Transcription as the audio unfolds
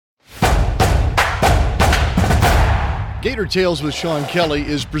Gator Tales with Sean Kelly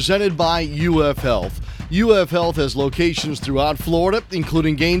is presented by UF Health. UF Health has locations throughout Florida,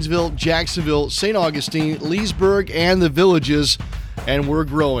 including Gainesville, Jacksonville, St. Augustine, Leesburg, and the Villages, and we're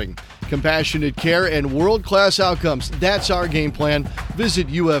growing. Compassionate care and world-class outcomes, that's our game plan. Visit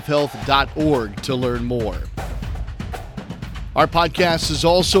ufhealth.org to learn more. Our podcast is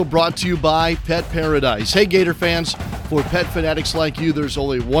also brought to you by Pet Paradise. Hey, Gator fans, for pet fanatics like you, there's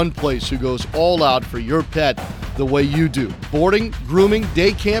only one place who goes all out for your pet the way you do. Boarding, grooming,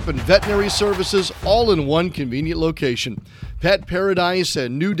 day camp, and veterinary services all in one convenient location. Pet Paradise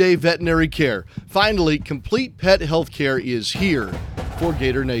and New Day Veterinary Care. Finally, complete pet health care is here for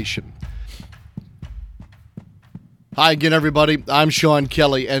Gator Nation. Hi again, everybody. I'm Sean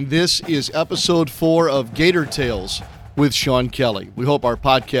Kelly, and this is episode 4 of Gator Tales with Sean Kelly. We hope our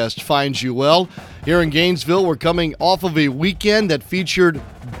podcast finds you well. Here in Gainesville, we're coming off of a weekend that featured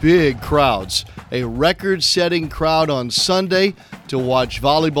big crowds. A record-setting crowd on Sunday to watch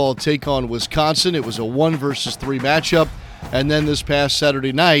volleyball take on Wisconsin. It was a 1-3 matchup. And then this past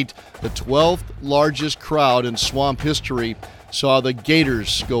Saturday night, the 12th largest crowd in Swamp history saw the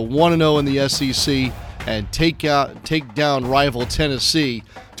Gators go 1-0 in the SEC and take down rival Tennessee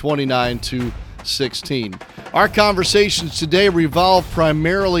 29-16. Our conversations today revolve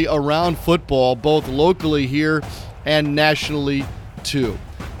primarily around football, both locally here and nationally too.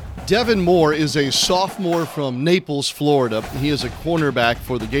 Devin Moore is a sophomore from Naples, Florida. He is a cornerback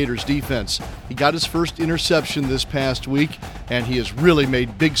for the Gators defense. He got his first interception this past week, and he has really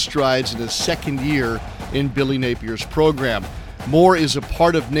made big strides in his second year in Billy Napier's program. Moore is a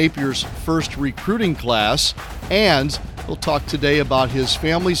part of Napier's first recruiting class, and we'll talk today about his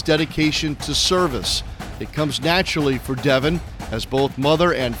family's dedication to service. It comes naturally for Devin, as both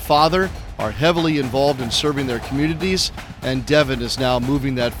mother and father are heavily involved in serving their communities, and Devin is now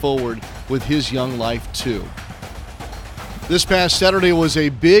moving that forward with his young life too. This past Saturday was a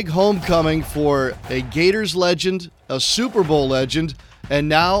big homecoming for a Gators legend, a Super Bowl legend, and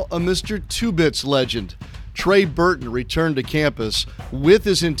now a Mr. Two-Bits legend. Trey Burton returned to campus with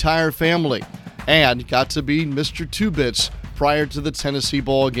his entire family and got to be Mr. Two-Bits prior to the Tennessee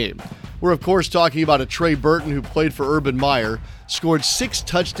ball game. We're, of course, talking about a Trey Burton who played for Urban Meyer, scored 6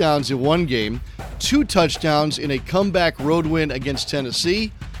 touchdowns in one game, 2 touchdowns in a comeback road win against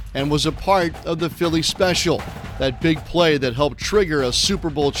Tennessee, and was a part of the Philly Special, that big play that helped trigger a Super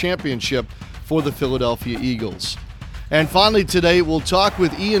Bowl championship for the Philadelphia Eagles. And finally today, we'll talk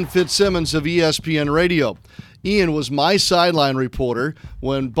with Ian Fitzsimmons of ESPN Radio. Ian was my sideline reporter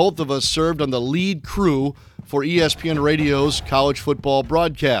when both of us served on the lead crew for ESPN Radio's college football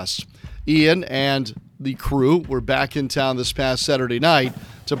broadcasts. Ian and the crew were back in town this past Saturday night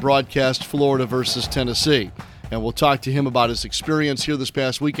to broadcast Florida versus Tennessee. And we'll talk to him about his experience here this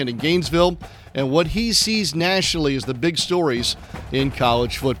past weekend in Gainesville and what he sees nationally as the big stories in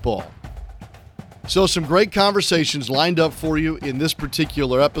college football. So some great conversations lined up for you in this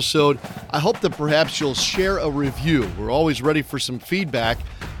particular episode. I hope that perhaps you'll share a review. We're always ready for some feedback,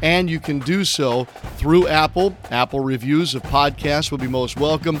 and you can do so through Apple. Apple reviews of podcasts would be most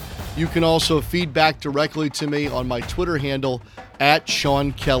welcome. You can also feedback directly to me on my Twitter handle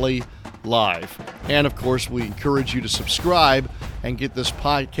 @SeanKellyLive. And of course, we encourage you to subscribe and get this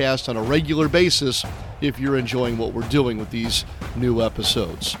podcast on a regular basis if you're enjoying what we're doing with these new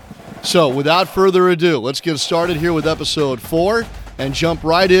episodes. So without further ado, let's get started here with episode 4 and jump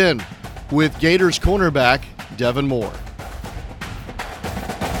right in with Gators cornerback Devin Moore.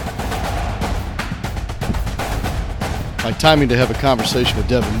 My timing to have a conversation with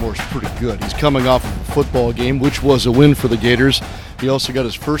Devin Moore is pretty good. He's coming off of a football game, which was a win for the Gators. He also got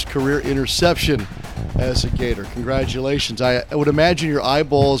his first career interception as a Gator. Congratulations. I would imagine your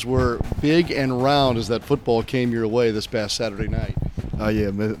eyeballs were big and round as that football came your way this past Saturday night. Oh, yeah,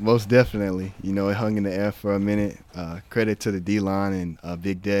 most definitely. You know, it hung in the air for a minute. Credit to the D-line and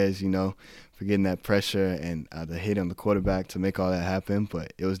Big Dez, you know, for getting that pressure and the hit on the quarterback to make all that happen.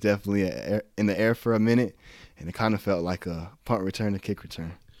 But it was definitely in the air for a minute, and it kind of felt like a punt return to kick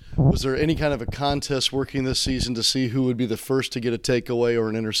return. Was there any kind of a contest working this season to see who would be the first to get a takeaway or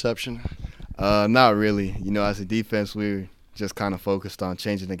an interception? Not really. You know, as a defense, we're just kind of focused on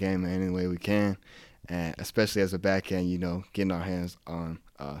changing the game in any way we can. And especially as a back end, you know, getting our hands on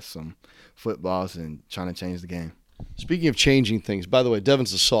some footballs and trying to change the game. Speaking of changing things, by the way,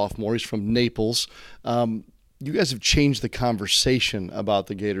 Devin's a sophomore. He's from Naples. You guys have changed the conversation about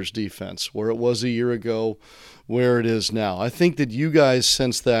the Gators defense, where it was a year ago, where it is now. I think that you guys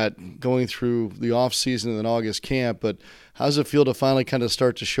sense that going through the offseason and then August camp, but how does it feel to finally kind of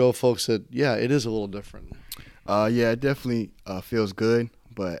start to show folks that, yeah, it is a little different? Yeah, it definitely feels good.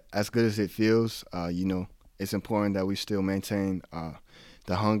 But as good as it feels, you know, it's important that we still maintain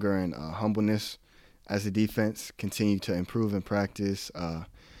the hunger and humbleness as a defense, continue to improve in practice,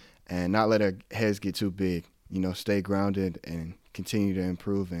 and not let our heads get too big. Stay grounded and continue to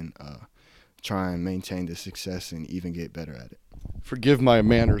improve and try and maintain the success and even get better at it. Forgive my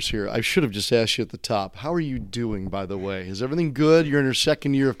manners here. I should have just asked you at the top. How are you doing, by the way? Is everything good? You're in your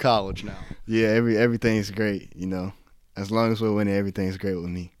second year of college now. Yeah, everything's great. As long as we're winning, everything's great with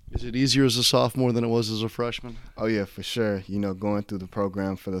me. Is it easier as a sophomore than it was as a freshman? Oh, yeah, for sure. Going through the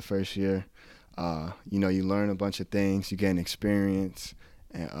program for the first year, you learn a bunch of things, you gain experience,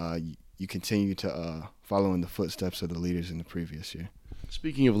 and you continue to follow in the footsteps of the leaders in the previous year.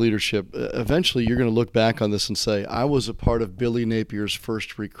 Speaking of leadership, eventually you're going to look back on this and say, I was a part of Billy Napier's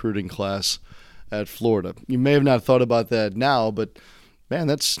first recruiting class at Florida. You may have not thought about that now, but, man,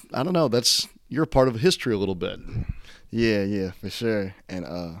 you're a part of history a little bit. Yeah, for sure. And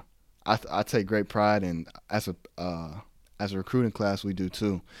I take great pride in, as a recruiting class, we do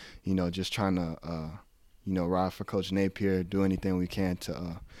too. Just trying to ride for Coach Napier, do anything we can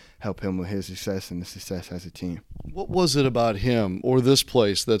to help him with his success and the success as a team. What was it about him or this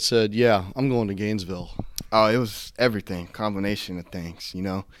place that said, yeah, I'm going to Gainesville? Oh, it was everything, combination of things,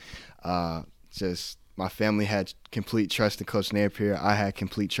 Just my family had complete trust in Coach Napier. I had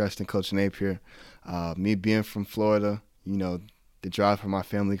complete trust in Coach Napier. Me being from Florida, the drive for my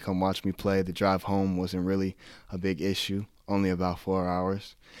family to come watch me play, the drive home wasn't really a big issue, only about 4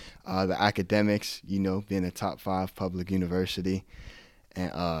 hours. The academics, being a top 5 public university,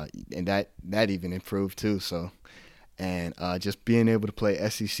 and that even improved too. So, and just being able to play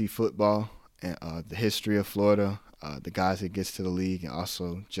SEC football and the history of Florida, the guys that gets to the league, and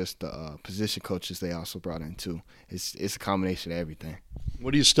also just the position coaches they also brought in too. It's a combination of everything.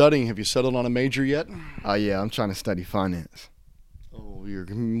 What are you studying? Have you settled on a major yet? Yeah, I'm trying to study finance. Oh, you're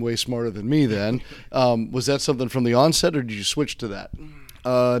way smarter than me then. Was that something from the onset, or did you switch to that?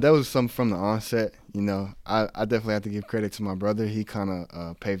 That was something from the onset. I definitely have to give credit to my brother. He kind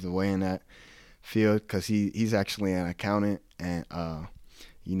of paved the way in that field because he's actually an accountant, and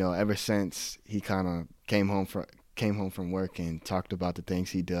ever since he kind of came home from work and talked about the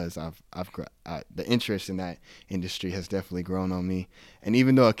things he does, the interest in that industry has definitely grown on me. And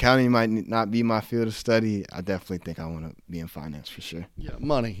even though accounting might not be my field of study, I definitely think I want to be in finance for sure. Yeah,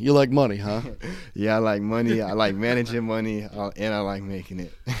 money. You like money, huh? Yeah, I like money. I like managing money, and I like making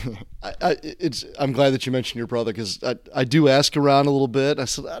it. I'm glad that you mentioned your brother because I do ask around a little bit. I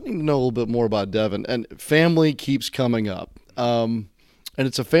said, I need to know a little bit more about Devin. And family keeps coming up. And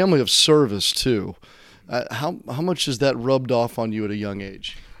it's a family of service, too. How much has that rubbed off on you at a young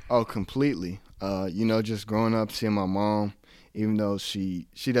age? Oh, completely. Just growing up, seeing my mom, even though she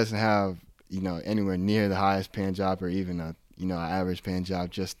doesn't have, anywhere near the highest paying job or even an average paying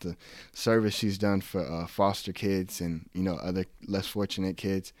job, just the service she's done for foster kids and, other less fortunate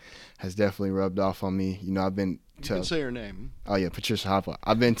kids has definitely rubbed off on me. I've been to. You can say her name. Oh, yeah, Patricia Hopper.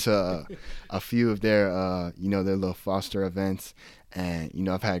 I've been to a few of their, their little foster events. And,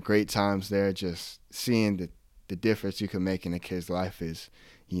 I've had great times there. Just seeing the difference you can make in a kid's life is,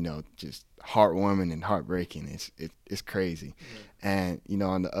 just heartwarming and heartbreaking. It's crazy. Yeah. And,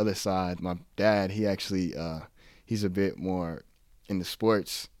 on the other side, my dad, he actually, he's a bit more in the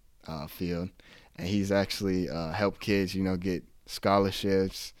sports field. And he's actually helped kids, get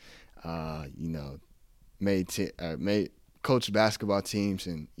scholarships, made coach basketball teams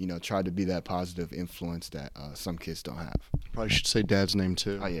and, tried to be that positive influence that some kids don't have. Probably should say Dad's name,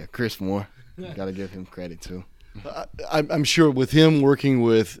 too. Oh, yeah, Chris Moore. Got to give him credit, too. I'm sure with him working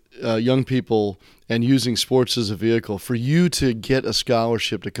with young people and using sports as a vehicle, for you to get a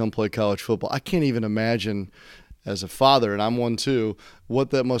scholarship to come play college football, I can't even imagine as a father, and I'm one too, what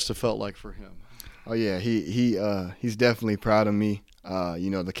that must have felt like for him. Oh, yeah, he's definitely proud of me.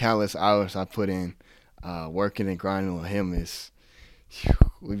 The countless hours I put in working and grinding with him is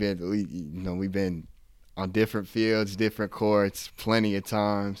we've been on different fields, different courts, plenty of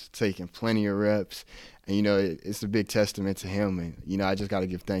times, taking plenty of reps. And, it's a big testament to him. And, I just got to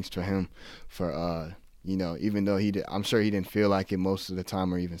give thanks to him for, even though I'm sure he didn't feel like it most of the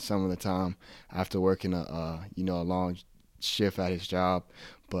time or even some of the time after working a long shift at his job.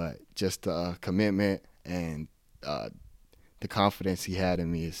 But just the commitment and the confidence he had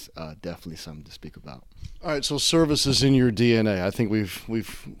in me is definitely something to speak about. All right, so service is in your DNA. I think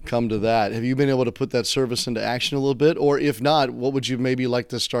we've come to that. Have you been able to put that service into action a little bit? Or if not, what would you maybe like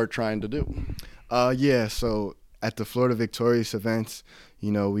to start trying to do? Yeah, so at the Florida Victorious events,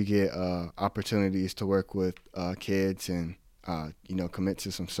 we get opportunities to work with kids and, commit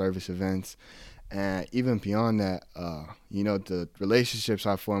to some service events. And even beyond that, the relationships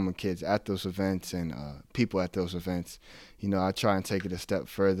I form with kids at those events and people at those events, I try and take it a step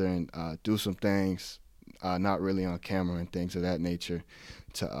further and do some things, not really on camera and things of that nature,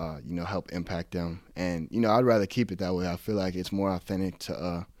 to help impact them. And I'd rather keep it that way. I feel like it's more authentic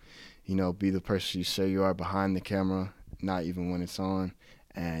to be the person you say you are behind the camera, not even when it's on.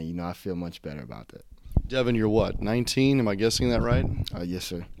 And I feel much better about that. Devin, you're what, 19? Am I guessing that right? Yes,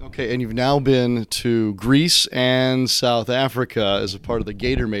 sir. Okay, and you've now been to Greece and South Africa as a part of the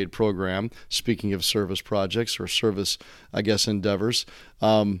Gator Made program, speaking of service projects or service, I guess, endeavors.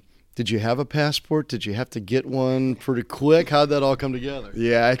 Did you have a passport? Did you have to get one pretty quick? How'd that all come together?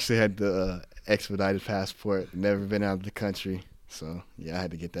 Yeah, I actually had the expedited passport. Never been out of the country. So, yeah, I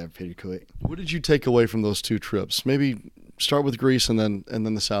had to get that pretty quick. What did you take away from those 2 trips? Maybe start with Greece and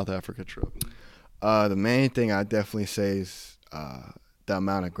then the South Africa trip. The main thing I definitely say is the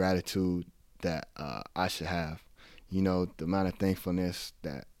amount of gratitude that I should have. The amount of thankfulness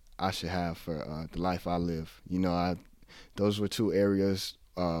that I should have for the life I live. Those were 2 areas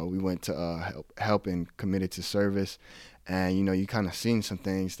we went to help and committed to service. And, you kind of seen some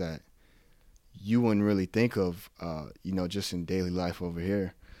things that you wouldn't really think of, just in daily life over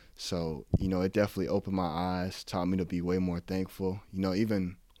here. So, it definitely opened my eyes, taught me to be way more thankful.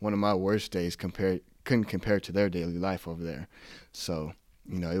 Even one of my worst days couldn't compare to their daily life over there. So,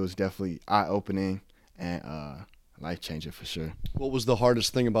 it was definitely eye-opening and life-changing for sure. What was the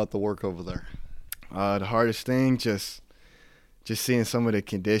hardest thing about the work over there? The hardest thing, just seeing some of the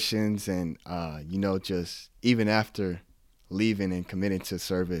conditions and, just even after leaving and committing to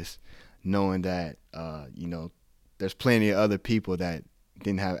service, knowing that, there's plenty of other people that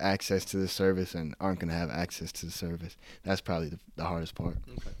didn't have access to the service and aren't going to have access to the service. That's probably the hardest part.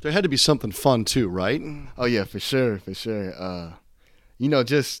 Okay. There had to be something fun too, right? Oh yeah, for sure. Just the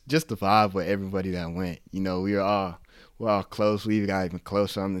vibe with everybody that went. We're all close. We got even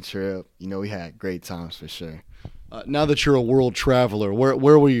closer on the trip. We had great times for sure. Now that you're a world traveler,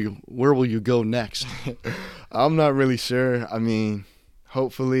 where will you go next? I'm not really sure. I mean,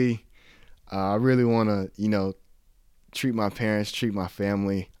 hopefully, I really want to treat my parents, treat my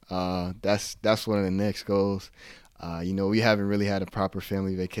family. That's one of the next goals. We haven't really had a proper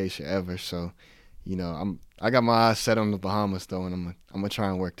family vacation ever, so I got my eyes set on the Bahamas though, and I'm gonna try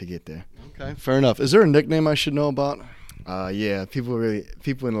and work to get there. Okay, fair enough. Is there a nickname I should know about? Yeah, people in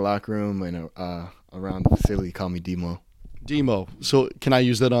the locker room and around the facility call me Demo. Demo. So can I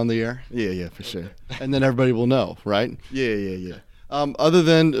use that on the air? Yeah, for sure. And then everybody will know, right? Yeah. Other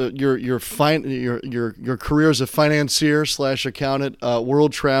than your career as a financier / accountant,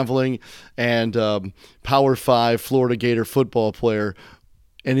 world traveling, and Power 5 Florida Gator football player,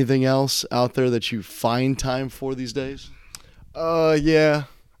 anything else out there that you find time for these days? Yeah,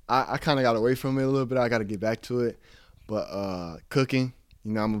 I kind of got away from it a little bit. I got to get back to it, but cooking.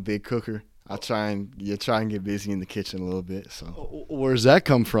 I'm a big cooker. I try and get busy in the kitchen a little bit. So where's that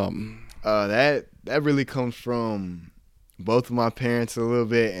come from? That really comes from both of my parents a little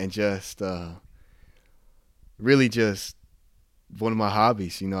bit, and just really just one of my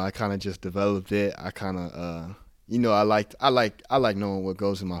hobbies. I kind of just developed it. I kind of I like knowing what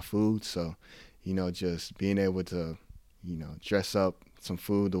goes in my food. So just being able to dress up some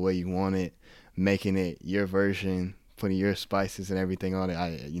food the way you want it, making it your version, putting your spices and everything on it.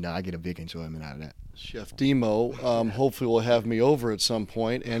 I get a big enjoyment out of that. Chef Demo, hopefully will have me over at some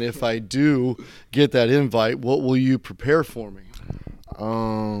point, and if I do get that invite, what will you prepare for me?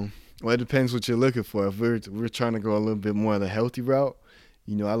 Well, it depends what you're looking for. If we're trying to go a little bit more of the healthy route,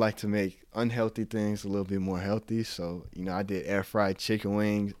 I like to make unhealthy things a little bit more healthy. So, I did air fried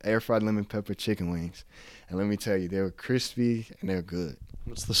lemon pepper chicken wings, and let me tell you, they were crispy and they're good.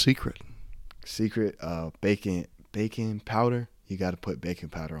 What's the secret? Bacon powder. You got to put baking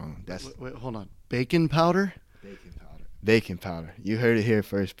powder on them. Wait, hold on. Bacon powder? Baking powder. You heard it here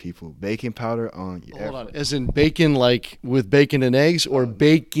first, people. Baking powder on your Hold on. As in bacon, like with bacon and eggs, or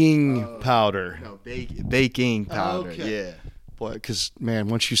baking powder? No, baking powder. Okay. Yeah. Boy, because, man,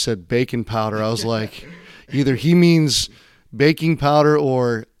 once you said bacon powder, I was like, either he means baking powder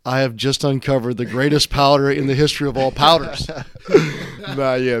or I have just uncovered the greatest powder in the history of all powders.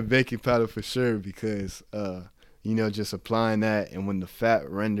 Yeah, baking powder for sure, because just applying that, and when the fat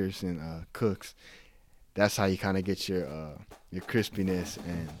renders and cooks, that's how you kind of get your crispiness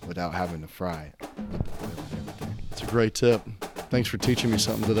and without having to fry it. It's a great tip. Thanks for teaching me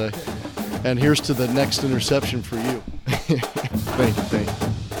something today. And here's to the next interception for you. Thank you.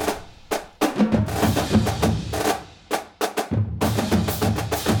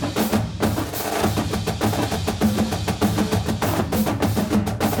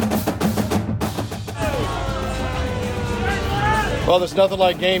 Well, there's nothing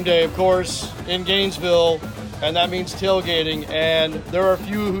like game day, of course, in Gainesville, and that means tailgating, and there are a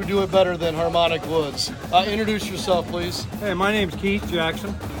few who do it better than Harmonic Woods. Introduce yourself, please. Hey, my name's Keith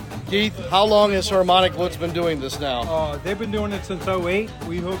Jackson. Keith, how long has Harmonic Woods been doing this now? They've been doing it since '08.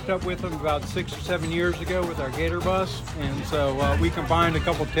 We hooked up with them about 6 or 7 years ago with our Gator bus, and so we combined a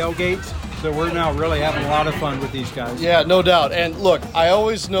couple tailgates, so we're now really having a lot of fun with these guys. Yeah, no doubt. And look, I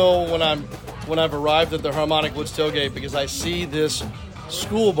always know when I've arrived at the Harmonic Woods tailgate because I see this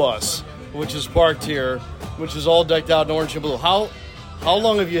school bus, which is parked here, which is all decked out in orange and blue. How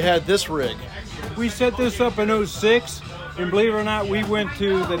long have you had this rig? We set this up in '06. And believe it or not, we went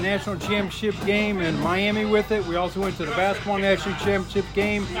to the national championship game in Miami with it. We also went to the basketball national championship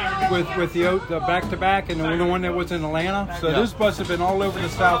game with the back-to-back and the one that was in Atlanta. So This bus has been all over the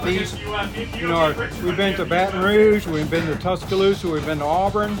Southeast. You know, we've been to Baton Rouge, we've been to Tuscaloosa, we've been to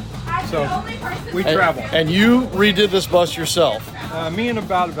Auburn. So we travel. And you redid this bus yourself? Me and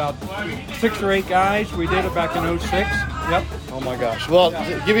about 6 or 8 guys. We did it back in '06. Yep. Oh my gosh. Well,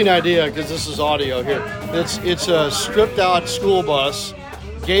 to give you an idea, because this is audio here, it's a stripped out school bus,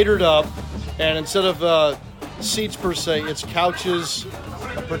 gatored up, and instead of seats per se, it's couches,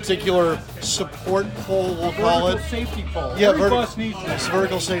 a particular support pole, we'll call it. Vertical safety pole. Yeah, Every bus needs this.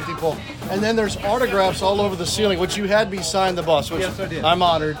 Vertical safety pole. And then there's autographs all over the ceiling, which you had me sign the bus, which yes, I did. I'm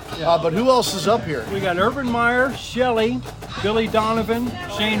honored. Yeah. But who else is up here? We got Urban Meyer, Shelley, Billy Donovan,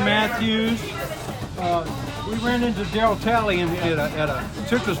 Shane Matthews. We ran into Darryl Talley at a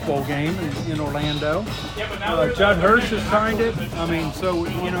Citrus Bowl game in Orlando. Judd Hirsch has signed it. I mean, so,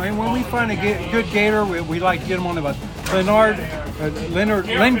 you know, and when we find a good Gator, we like to get him on the bus. Leonard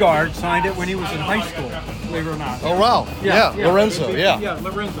Lingard signed it when he was in high school, believe it or not. Oh, wow. Yeah. Lorenzo, yeah. Yeah,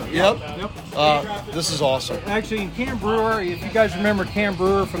 Lorenzo. Yep. This is awesome. Actually, Cam Brewer, if you guys remember Cam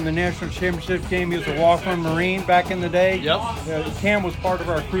Brewer from the national championship game, he was a walk-on Marine back in the day. Yep. Cam was part of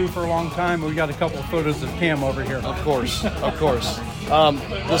our crew for a long time. We got a couple of photos of Cam over here. Of course.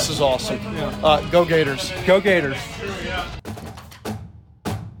 This is awesome. Yeah. Go Gators. Go Gators.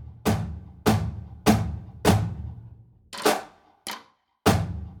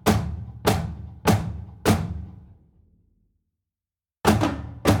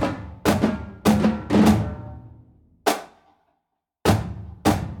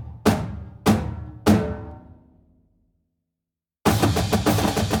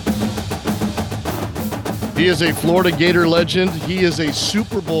 He is a Florida Gator legend. He is a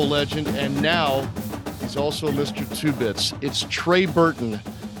Super Bowl legend, and now he's also Mr. Two Bits. It's Trey Burton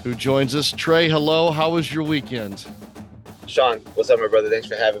who joins us. Trey, hello. How was your weekend? Sean, what's up, my brother? Thanks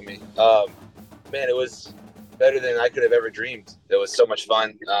for having me. Man, it was better than I could have ever dreamed. It was so much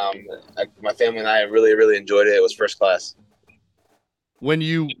fun. My family and I really, really enjoyed it. It was first class. When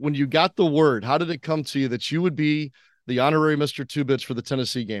you got the word, how did it come to you that you would be the honorary Mr. Two Bits for the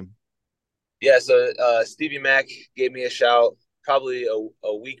Tennessee game? Yeah, so Stevie Mack gave me a shout probably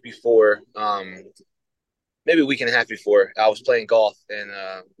a week before, maybe a week and a half before. I was playing golf, and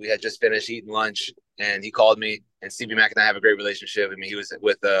we had just finished eating lunch, and he called me. And Stevie Mack and I have a great relationship. I mean, he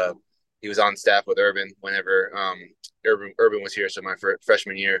was on staff with Urban whenever Urban was here, so my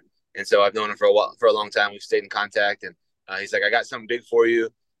freshman year. And so I've known him for a long time. We've stayed in contact, and he's like, "I got something big for you,"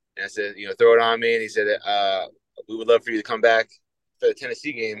 and I said, "Throw it on me." And he said, "We would love for you to come back for the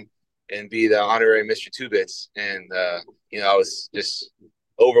Tennessee game and be the honorary Mr. Two Bits." And, I was just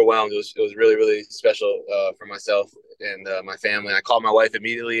overwhelmed. It was really, really special for myself and my family. I called my wife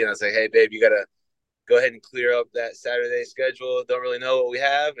immediately and I was like, "Hey, babe, you got to go ahead and clear up that Saturday schedule. Don't really know what we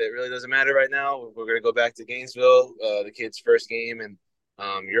have. It really doesn't matter right now. We're going to go back to Gainesville, the kids' first game and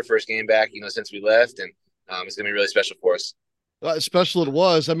your first game back, since we left. And it's going to be really special for us." Special it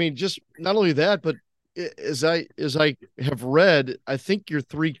was. I mean, just not only that, but as I have read, I think your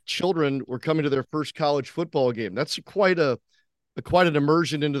 3 children were coming to their first college football game. That's quite an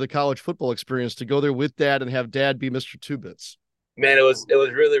immersion into the college football experience to go there with dad and have dad be Mr. Two Bits. Man, it was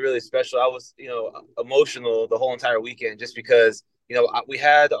really, really special. I was, emotional the whole entire weekend just because, my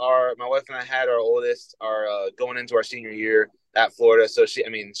wife and I had our oldest, going into our senior year at Florida. So she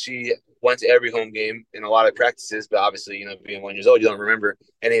went to every home game in a lot of practices, but obviously, being 1 year old, you don't remember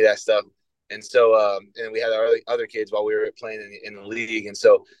any of that stuff. And so, and we had our other kids while we were playing in the league. And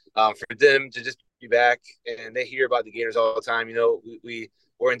so, for them to just be back, and they hear about the Gators all the time. We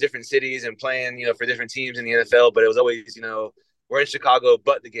were in different cities and playing, for different teams in the NFL, but it was always, we're in Chicago,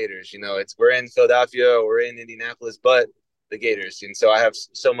 but the Gators. We're in Philadelphia, or we're in Indianapolis, but the Gators. And so I have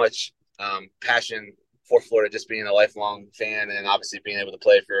so much passion for Florida, just being a lifelong fan, and obviously being able to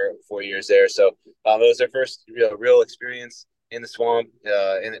play for 4 years there. So it was their first real experience in the swamp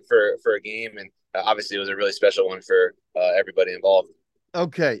for a game, and obviously it was a really special one for everybody involved.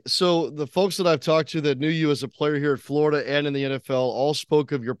 Okay, so the folks that I've talked to that knew you as a player here at Florida and in the NFL all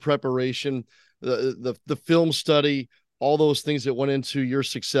spoke of your preparation, the film study, all those things that went into your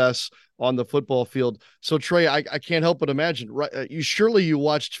success on the football field. So Trey, I can't help but imagine, right? You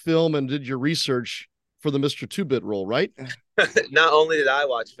watched film and did your research for the Mr. Two-Bit role, right? Not only did I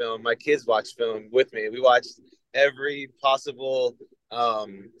watch film, my kids watched film with me. We watched every possible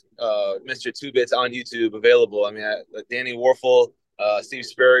Mr. Two Bits on YouTube available. I mean, Danny Warfel, Steve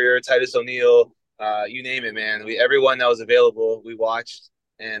Spurrier, Titus O'Neil, you name it, man. Everyone that was available, we watched,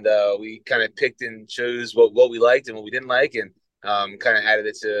 and we kind of picked and chose what we liked and what we didn't like, and kind of added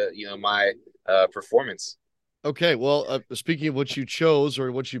it to my performance. Okay, well, speaking of what you chose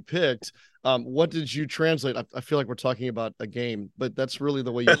or what you picked, what did you translate? I feel like we're talking about a game, but that's really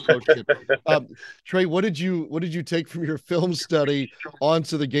the way you approached it. Trey, what did you take from your film study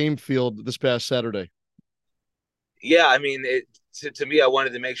onto the game field this past Saturday? Yeah, I mean, to me, I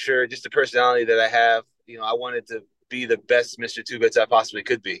wanted to make sure just the personality that I have. I wanted to be the best Mr. Two Bits I possibly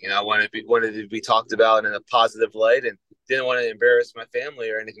could be. I wanted to be talked about in a positive light, and didn't want to embarrass my family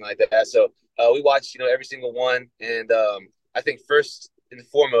or anything like that. So we watched, every single one, and I think first and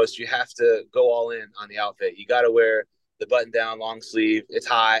foremost, you have to go all in on the outfit. You got to wear the button-down long sleeve. It's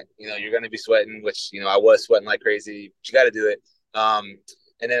hot. You're going to be sweating, which I was sweating like crazy. But you got to do it.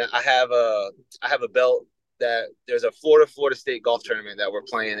 And then I have a belt that there's a Florida State golf tournament that we're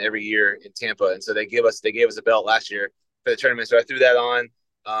playing every year in Tampa, and so they gave us a belt last year for the tournament. So I threw that on,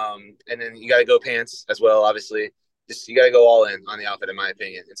 and then you got to go pants as well. Obviously, just you got to go all in on the outfit, in my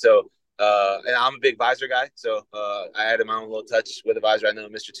opinion. And so, and I'm a big visor guy, so I added my own little touch with a visor. I know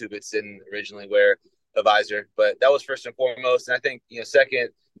Mr. Two Bits didn't originally wear a visor, but that was first and foremost. And I think second,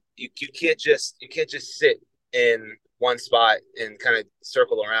 you can't just sit in one spot and kind of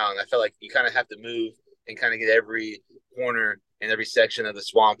circle around. I feel like you kind of have to move and kind of get every corner and every section of the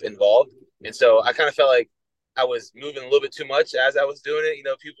swamp involved. And so I kind of felt like I was moving a little bit too much as I was doing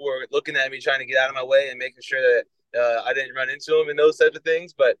it. People were looking at me, trying to get out of my way and making sure that I didn't run into them and those types of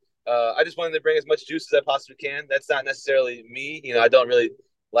things. But I just wanted to bring as much juice as I possibly can. That's not necessarily me. I don't really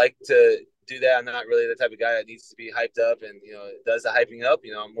like to do that. I'm not really the type of guy that needs to be hyped up and, does the hyping up.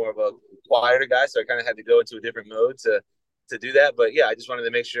 I'm more of a quieter guy. So I kind of had to go into a different mode to do that. But yeah, I just wanted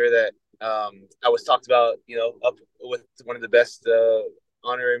to make sure that I was talked about, up with one of the best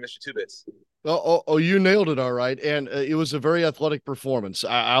honorary Mr. Two Bits. Oh, you nailed it. All right. And it was a very athletic performance.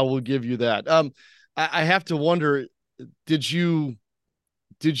 I will give you that. I have to wonder, did you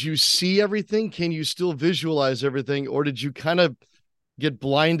see everything? Can you still visualize everything? Or did you kind of get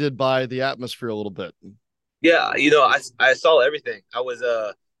blinded by the atmosphere a little bit? Yeah. I saw everything. I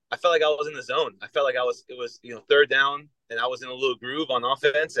felt like I was in the zone. I felt like it was, third down and I was in a little groove on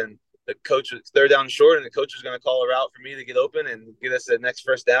offense, and the coach was third down short, and the coach was going to call a route for me to get open and get us the next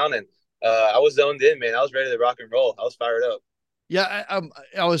first down. And I was zoned in, man. I was ready to rock and roll. I was fired up. Yeah,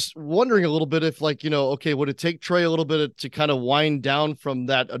 I was wondering a little bit if, like, okay, would it take Trey a little bit to kind of wind down from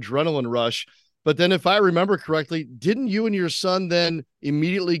that adrenaline rush? But then, if I remember correctly, didn't you and your son then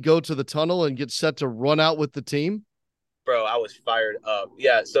immediately go to the tunnel and get set to run out with the team? Bro, I was fired up.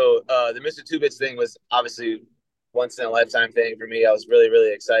 Yeah, so the Mr. Two Bits thing was obviously once in a lifetime thing for me. I was really,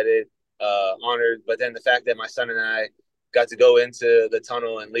 really excited, honored. But then the fact that my son and I got to go into the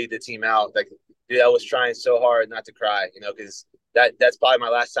tunnel and lead the team out, like, dude, I was trying so hard not to cry, because that's probably my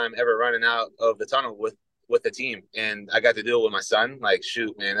last time ever running out of the tunnel with the team, and I got to do it with my son. Like,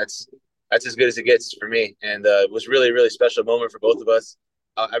 shoot, man, that's as good as it gets for me, and it was really, really special moment for both of us.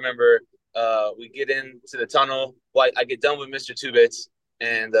 I remember we get into the tunnel. Well, I get done with Mr. Two Bits,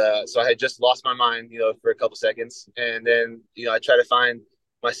 and so I had just lost my mind, for a couple seconds, and then I try to find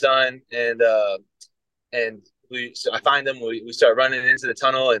my son, and I find them. We start running into the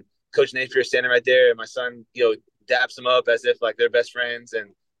tunnel, and Coach Napier standing right there, and my son, daps them up as if like they're best friends, and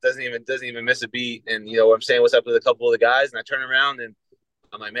doesn't even miss a beat. And I'm saying what's up with a couple of the guys, and I turn around and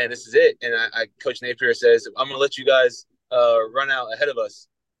I'm like, man, this is it. And Coach Napier says, I'm gonna let you guys run out ahead of us.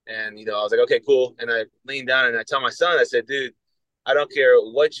 And I was like, okay, cool. And I leaned down and I tell my son, I said, dude, I don't care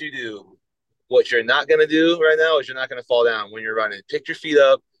what you do. What you're not gonna do right now is you're not gonna fall down when you're running. Pick your feet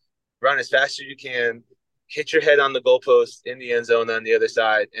up, run as fast as you can, hit your head on the goalpost in the end zone on the other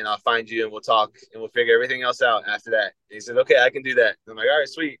side, and I'll find you and we'll talk and we'll figure everything else out after that. And he said, okay, I can do that. And I'm like, all right,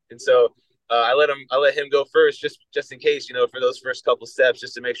 sweet. And so I let him go first, just in case, for those first couple steps,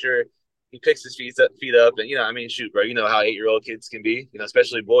 just to make sure he picks his feet up. And shoot, bro, how 8-year-old kids can be,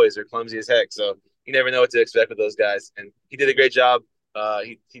 especially boys are clumsy as heck. So you never know what to expect with those guys. And he did a great job.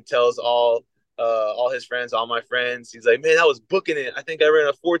 He tells all all his friends, all my friends. He's like, man, I was booking it. I think I ran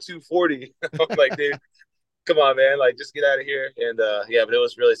a 4.240. I'm like, dude, come on, man, like just get out of here. And yeah, but it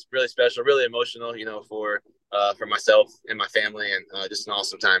was really, really special, really emotional, for myself and my family, and just an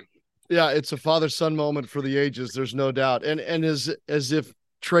awesome time. Yeah, it's a father-son moment for the ages. There's no doubt. And as if,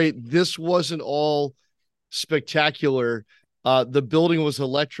 Trey, this wasn't all spectacular. The building was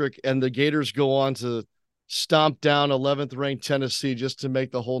electric, and the Gators go on to stomp down 11th ranked Tennessee just to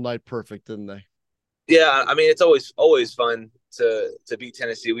make the whole night perfect, didn't they? Yeah, I mean, it's always fun to beat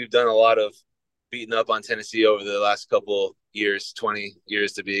Tennessee. We've done a lot of beating up on Tennessee over the last couple years, 20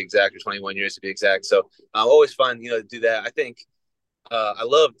 years to be exact, or 21 years to be exact. So always fun, to do that. I think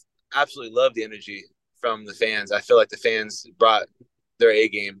I absolutely love the energy from the fans. I feel like the fans brought their A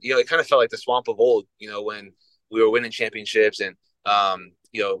game. It kind of felt like the swamp of old, when we were winning championships, and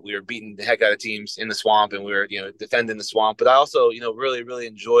we were beating the heck out of teams in the swamp, and we were, defending the swamp. But I also, really, really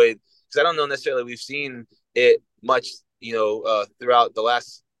enjoyed, because I don't know necessarily we've seen it much, throughout the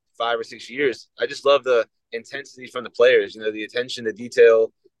last 5 or 6 years. I just love the intensity from the players, the attention to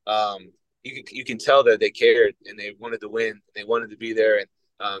detail. You can tell that they cared and they wanted to win. They wanted to be there,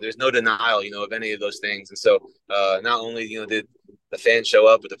 and there's no denial, of any of those things. And so not only, did the fans show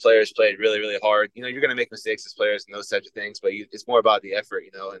up, but the players played really, really hard. You're going to make mistakes as players and those types of things, but it's more about the effort,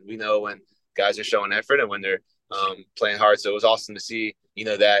 and we know when guys are showing effort and when they're playing hard. So it was awesome to see,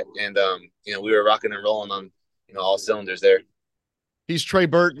 that. And, we were rocking and rolling on, all cylinders there. He's Trey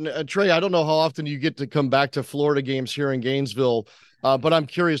Burton. Trey, I don't know how often you get to come back to Florida games here in Gainesville, but I'm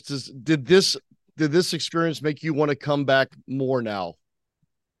curious, did this experience make you want to come back more now?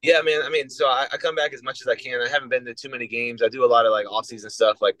 Yeah, man. I mean, so I come back as much as I can. I haven't been to too many games. I do a lot of like off-season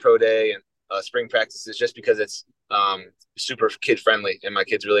stuff, like pro day and spring practices, just because it's super kid friendly, and my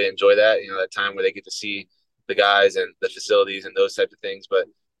kids really enjoy that. That time where they get to see the guys and the facilities and those types of things. But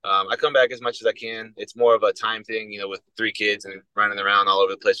I come back as much as I can. It's more of a time thing, with 3 kids and running around all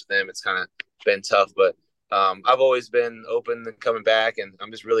over the place with them. It's kind of been tough, but I've always been open to coming back, and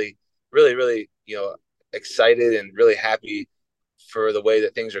I'm just really, really, really, excited and really happy for the way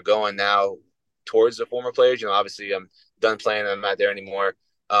that things are going now towards the former players. Obviously I'm done playing. I'm not there anymore.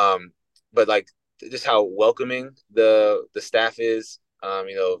 But like just how welcoming the staff is.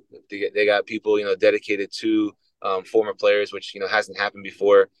 They got people, dedicated to former players, which, hasn't happened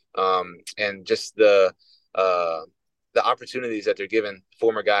before. And just the opportunities that they're giving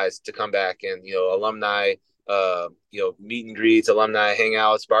former guys to come back, and, alumni, meet and greets, alumni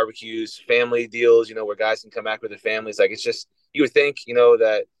hangouts, barbecues, family deals, where guys can come back with their families. Like, it's just, you would think,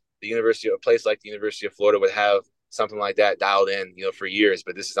 that a place like the University of Florida would have something like that dialed in, for years.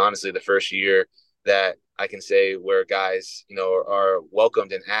 But this is honestly the first year that I can say where guys, are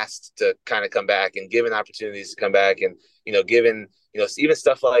welcomed and asked to kind of come back, and given opportunities to come back, and, given, even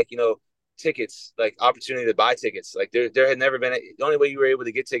stuff like, tickets, like opportunity to buy tickets. Like there had never been the only way you were able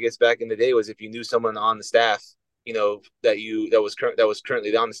to get tickets back in the day was if you knew someone on the staff, that was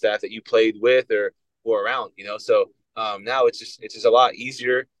currently on the staff that you played with or around, So now it's just a lot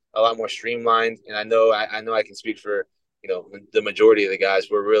easier, a lot more streamlined. And I know I can speak for, the majority of the guys.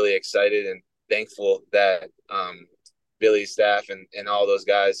 We're really excited and thankful that Billy's staff and all those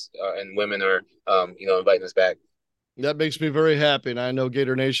guys and women are, inviting us back. That makes me very happy, and I know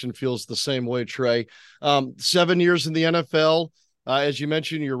Gator Nation feels the same way, Trey. 7 years in the NFL. As you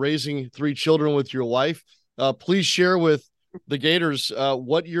mentioned, you're raising 3 children with your wife. Please share with the Gators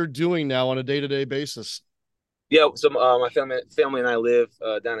what you're doing now on a day-to-day basis. Yeah, so my family and I live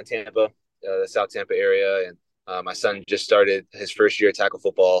down in Tampa, the South Tampa area, and my son just started his first year of tackle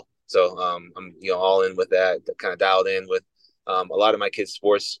football. So I'm all in with that, kind of dialed in with a lot of my kids'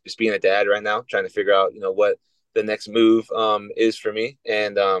 sports. Just being a dad right now, trying to figure out what the next move is for me,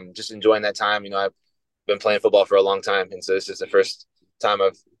 and just enjoying that time. I've been playing football for a long time, and so this is the first time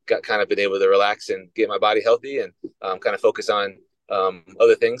I've kind of been able to relax and get my body healthy, and kind of focus on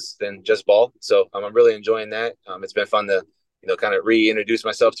other things than just ball. So I'm really enjoying that. It's been fun to kind of reintroduce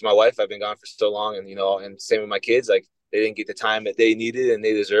myself to my wife. I've been gone for so long, and and same with my kids. Like, they didn't get the time that they needed and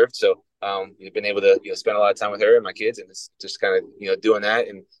they deserved. So we've been able to spend a lot of time with her and my kids, and it's just kind of doing that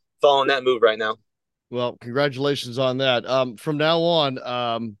and following that move right now. Well, congratulations on that. From now on,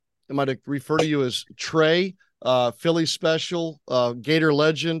 am I to refer to you as Trey, Philly Special, Gator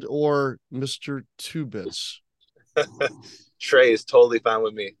Legend, or Mr. Two Bits? Trey is totally fine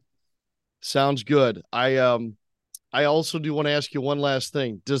with me. Sounds good. I also do want to ask you one last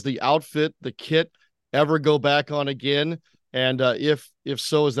thing. Does the outfit, the kit, ever go back on again? And if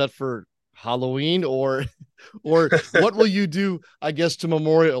so, is that for Halloween or what will you do, I guess, to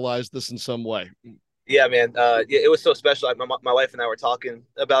memorialize this in some way? Yeah, man. Yeah, it was so special. My wife and I were talking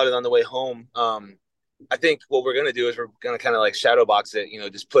about it on the way home. I think what we're gonna do is we're gonna kind of like shadow box it.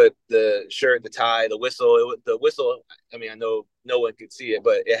 Just put the shirt, the tie, the whistle. The whistle. I mean, I know no one could see it,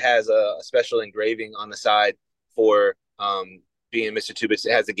 but it has a special engraving on the side for being Mr. Tubitz.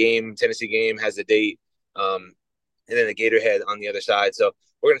 It has the game, Tennessee game, has the date, and then the Gator head on the other side. So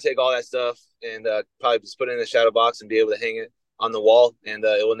we're gonna take all that stuff and probably just put it in the shadow box and be able to hang it on the wall, and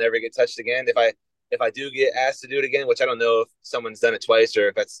it will never get touched again. If I do get asked to do it again, which I don't know if someone's done it twice or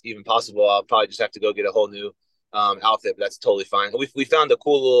if that's even possible, I'll probably just have to go get a whole new outfit. But that's totally fine. We found a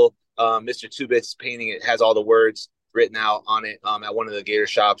cool little Mr. Two Bits painting. It has all the words written out on it at one of the Gator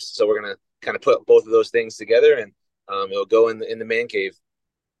shops. So we're gonna kind of put both of those things together, and it'll go in the man cave.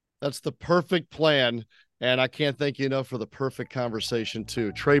 That's the perfect plan. And I can't thank you enough for the perfect conversation,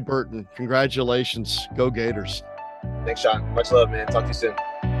 too. Trey Burton, congratulations. Go Gators. Thanks, Sean. Much love, man. Talk to you soon.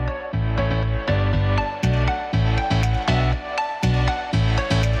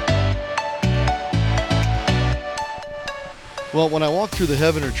 Well, when I walk through the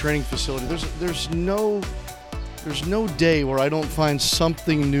Heavener training facility, there's no day where I don't find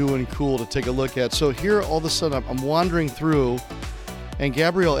something new and cool to take a look at. So here, all of a sudden, I'm wandering through, and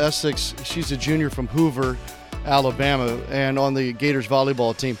Gabrielle Essex, she's a junior from Hoover, Alabama, and on the Gators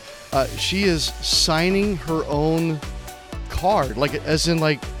volleyball team. She is signing her own card, as in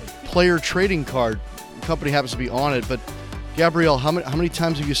player trading card. The company happens to be on it, but Gabrielle, how many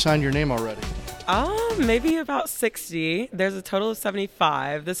times have you signed your name already? Maybe about 60. There's a total of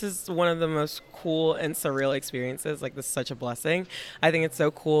 75. This is one of the most cool and surreal experiences. This is such a blessing. I think it's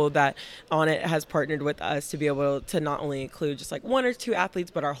so cool that On It has partnered with us to be able to not only include just one or two athletes,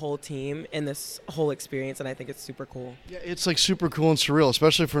 but our whole team in this whole experience. And I think it's super cool. Yeah, it's super cool and surreal,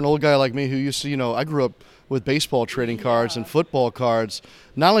 especially for an old guy like me who used to, I grew up with baseball trading cards and football cards.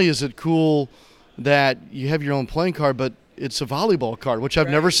 Not only is it cool that you have your own playing card, but it's a volleyball card, which I've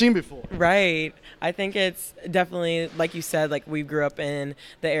never seen before. Right. I think it's definitely, like you said, we grew up in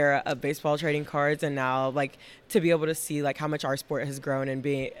the era of baseball trading cards, and now to be able to see how much our sport has grown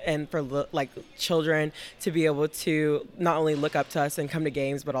and for children to be able to not only look up to us and come to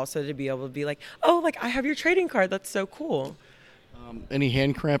games, but also to be able to be I have your trading card. That's so cool. Any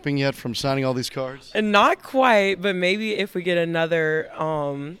hand cramping yet from signing all these cards? And not quite, but maybe if we get another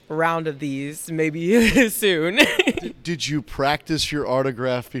round of these, maybe soon. Did you practice your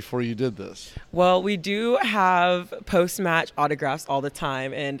autograph before you did this? Well, we do have post-match autographs all the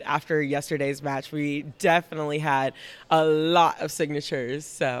time, and after yesterday's match, we definitely had a lot of signatures,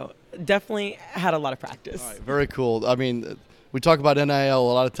 so definitely had a lot of practice. All right, very cool. I mean, we talk about NIL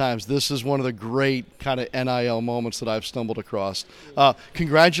a lot of times. This is one of the great kind of NIL moments that I've stumbled across.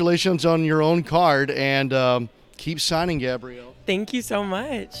 Congratulations on your own card, and keep signing, Gabrielle. Thank you so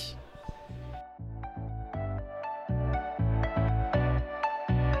much.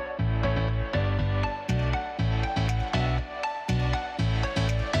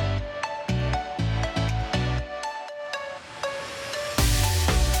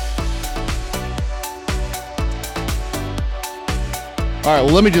 All right,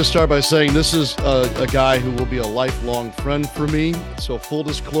 well, let me just start by saying this is a guy who will be a lifelong friend for me. So full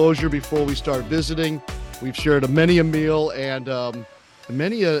disclosure, before we start visiting, we've shared many a meal and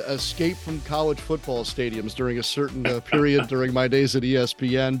many a escape from college football stadiums during a certain period during my days at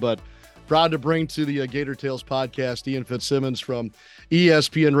ESPN. But proud to bring to the Gator Tales podcast Ian Fitzsimmons from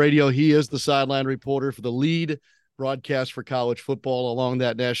ESPN Radio. He is the sideline reporter for the lead broadcast for college football along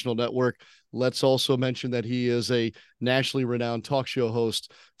that national network. Let's also mention that he is a nationally renowned talk show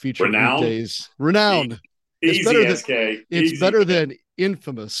host featuring weekdays. Renowned. It's better than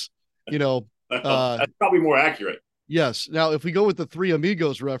infamous. That's probably more accurate. Yes. Now, if we go with the Three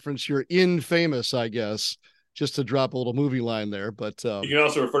Amigos reference, you're infamous, I guess, just to drop a little movie line there. But you can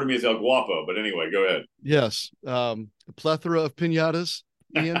also refer to me as El Guapo. But anyway, go ahead. Yes. A plethora of piñatas,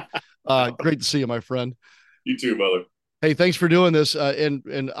 Ian. Great to see you, my friend. You too, brother. Hey, thanks for doing this.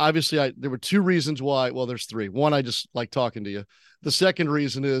 And obviously, there were two reasons why. Well, there's three. One, I just like talking to you. The second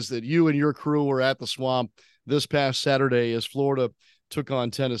reason is that you and your crew were at the Swamp this past Saturday as Florida took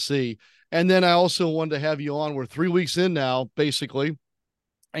on Tennessee. And then I also wanted to have you on. We're 3 weeks in now, basically,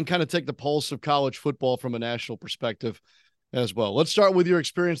 and kind of take the pulse of college football from a national perspective as well. Let's start with your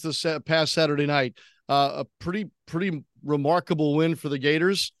experience this past Saturday night. A pretty remarkable win for the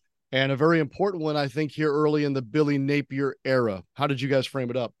Gators. And a very important one, I think, here early in the Billy Napier era. How did you guys frame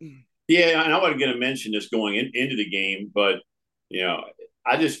it up? Yeah, and I wasn't going to mention this going into the game, but,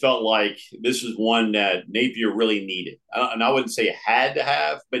 I just felt like this is one that Napier really needed. And I wouldn't say had to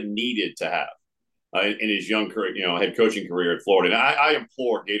have, but needed to have in his young career, head coaching career at Florida. And I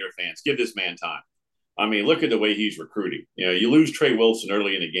implore Gator fans, give this man time. I mean, look at the way he's recruiting. You lose Trey Wilson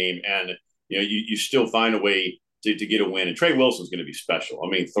early in the game, and you still find a way to get a win. And Trey Wilson's going to be special. I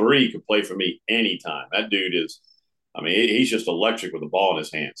mean, 3 could play for me anytime. That dude is. I mean, he's just electric with the ball in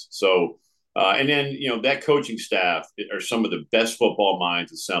his hands. So, and then that coaching staff are some of the best football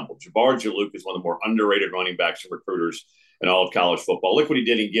minds assembled. Jabbar Jalouk is one of the more underrated running backs and recruiters in all of college football. Look what he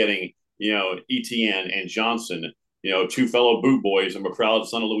did in getting Etienne and Johnson, 2 fellow boot boys from a proud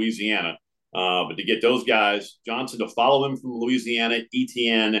son of Louisiana. But to get those guys, Johnson to follow him from Louisiana,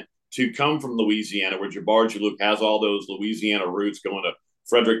 Etienne to come from Louisiana, where Jabbar Jalouk has all those Louisiana roots, going to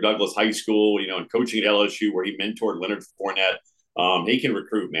Frederick Douglass High School, and coaching at LSU, where he mentored Leonard Fournette. He can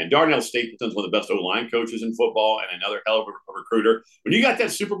recruit, man. Darnell Stapleton's one of the best O-line coaches in football and another hell of a recruiter. When you got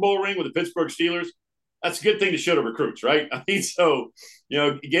that Super Bowl ring with the Pittsburgh Steelers, that's a good thing to show to recruits, right? I mean, so,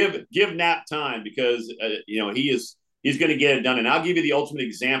 give Knapp time, because, he's going to get it done. And I'll give you the ultimate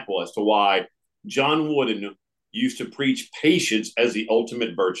example as to why John Wooden used to preach patience as the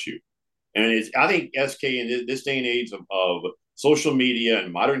ultimate virtue. And I think, SK, in this day and age of social media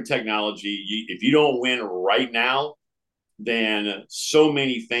and modern technology, if you don't win right now, then so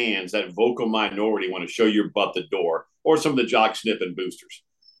many fans, that vocal minority, want to show your butt the door, or some of the jock snipping boosters.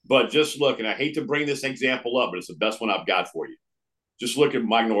 But just look, and I hate to bring this example up, but it's the best one I've got for you. Just look at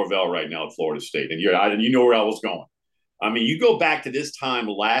Mike Norvell right now at Florida State, and you know where I was going. I mean, you go back to this time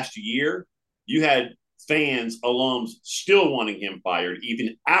last year, you had fans, alums, still wanting him fired,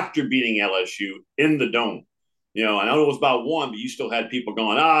 even after beating LSU in the Dome. I know it was about 1, but you still had people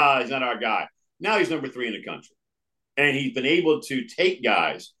going, he's not our guy. Now he's number 3 in the country. And he's been able to take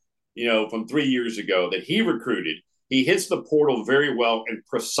guys, from 3 years ago that he recruited. He hits the portal very well and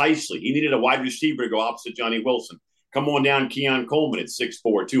precisely. He needed a wide receiver to go opposite Johnny Wilson. Come on down, Keon Coleman at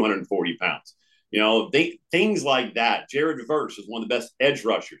 6'4", 240 pounds. Things like that. Jared Verse is one of the best edge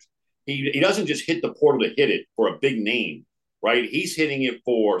rushers. He doesn't just hit the portal to hit it for a big name, right? He's hitting it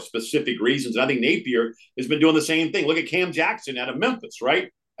for specific reasons. And I think Napier has been doing the same thing. Look at Cam Jackson out of Memphis,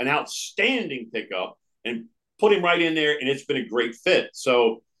 right? An outstanding pickup, and put him right in there, and it's been a great fit.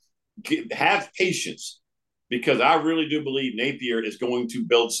 So have patience, because I really do believe Napier is going to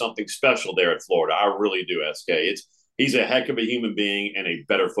build something special there at Florida. I really do, SK. He's a heck of a human being and a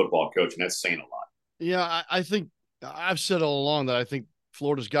better football coach, and that's saying a lot. Yeah, I think I've said all along that I think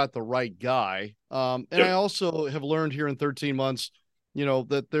Florida's got the right guy. And I also have learned here in 13 months,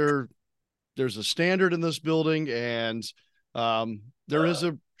 that there's a standard in this building, and there is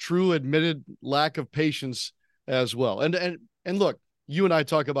a true admitted lack of patience as well. And look, you and I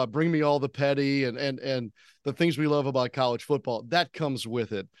talk about bring me all the petty and the things we love about college football. That comes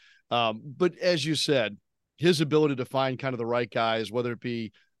with it. But as you said, his ability to find kind of the right guys, whether it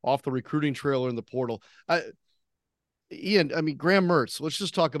be off the recruiting trail or in the portal. Graham Mertz, let's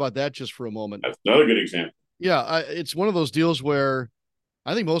just talk about that just for a moment. That's another good example. Yeah, it's one of those deals where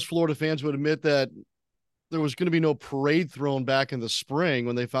I think most Florida fans would admit that there was going to be no parade thrown back in the spring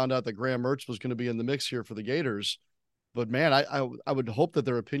when they found out that Graham Mertz was going to be in the mix here for the Gators. But, man, I would hope that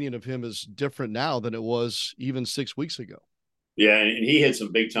their opinion of him is different now than it was even 6 weeks ago. Yeah, and he hit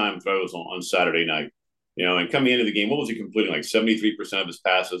some big-time throws on Saturday night. And coming into the game, what was he completing? Like 73% of his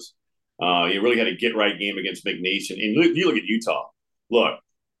passes. He really had a get-right game against McNeese. And you look at Utah. Look,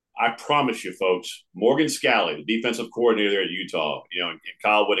 I promise you, folks, Morgan Scalley, the defensive coordinator there at Utah, and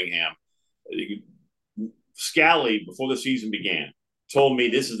Kyle Whittingham, Scalley, before the season began, told me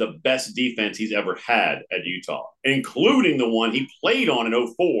this is the best defense he's ever had at Utah, including the one he played on in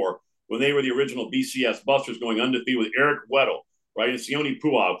 2004 when they were the original BCS Busters, going undefeated with Eric Weddle, right? And Sione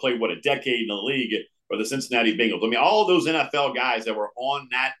Pua played, a decade in the league for the Cincinnati Bengals. I mean, all of those NFL guys that were on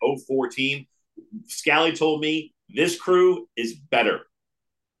that 2004 team, Scalley told me this crew is better.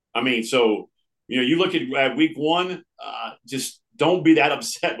 I mean, so, you look at week 1, just don't be that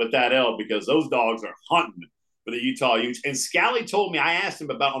upset with that L, because those dogs are hunting for the Utah Utes. And Scalley told me, I asked him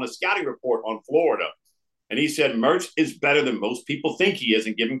about on a scouting report on Florida, and he said Mertz is better than most people think he is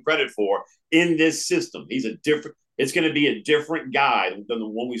and give him credit for in this system. It's going to be a different guy than the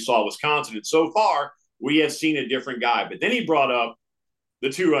one we saw at Wisconsin. And so far, we have seen a different guy. But then he brought up the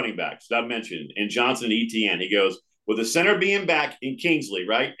 2 running backs that I mentioned, and Johnson and Etienne. He goes, with the center being back in Kingsley,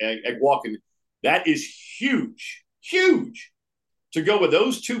 right, at walking, that is huge, huge. To go with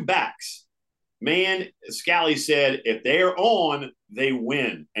those 2 backs, man, Scalley said, if they're on, they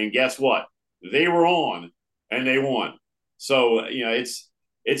win. And guess what? They were on, and they won. So,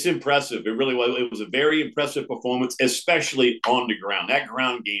 it's impressive. It really was. It was a very impressive performance, especially on the ground. That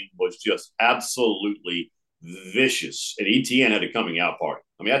ground game was just absolutely vicious. And Etienne had a coming out party.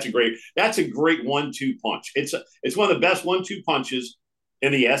 I mean, that's a great 1-2 punch. It's one of the best 1-2 punches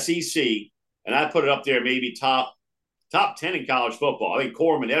in the SEC. and I put it up there maybe top 10 in college football. I think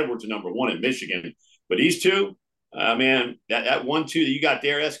Corum and Edwards are number 1 in Michigan. But these two, man, that 1-2 that you got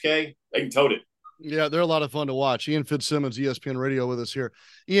there, SK, they can tote it. Yeah, they're a lot of fun to watch. Ian Fitzsimmons, ESPN Radio, with us here.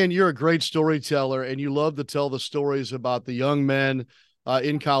 Ian, you're a great storyteller, and you love to tell the stories about the young men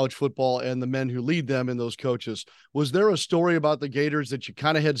in college football and the men who lead them and those coaches. Was there a story about the Gators that you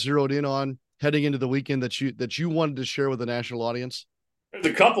kind of had zeroed in on heading into the weekend that you wanted to share with the national audience? There's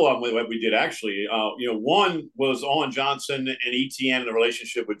a couple of them that we did, actually. One was Owen Johnson and ETN and the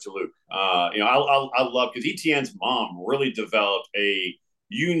relationship with Jaluk. I love, because ETN's mom really developed a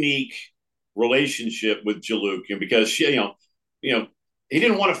unique relationship with Jaluk, and because she, he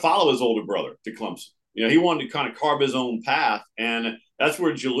didn't want to follow his older brother to Clemson. He wanted to kind of carve his own path, and that's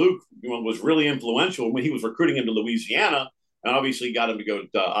where Jaluk was really influential when he was recruiting him to Louisiana, and obviously got him to go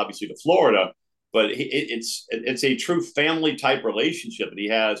to Florida. But it's a true family type relationship that he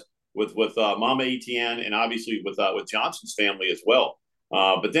has with Mama ETN, and obviously with Johnson's family as well.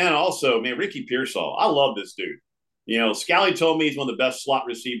 But then also, man, Ricky Pearsall, I love this dude. Scally told me he's one of the best slot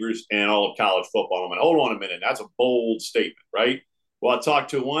receivers in all of college football. I'm like, hold on a minute, that's a bold statement, right? Well, I talked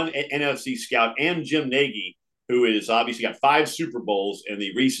to one NFC scout, and Jim Nagy, who is obviously got 5 Super Bowls and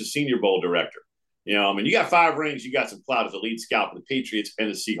the Reese's Senior Bowl director. You got 5 rings, you got some clout as a lead scout for the Patriots and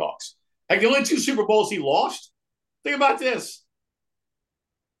the Seahawks. Heck, the only 2 Super Bowls he lost, think about this.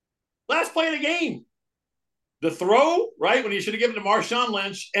 Last play of the game. The throw, right, when he should have given it to Marshawn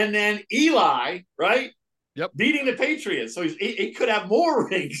Lynch, and then Eli, right, beating the Patriots. So he could have more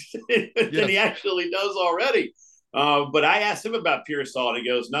rings than he actually does already. But I asked him about Pearsall, and he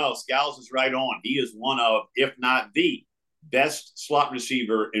goes, no, Scals is right on. He is one of, if not the best slot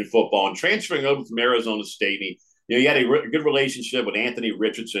receiver in football. And transferring over from Arizona State, he had a good relationship with Anthony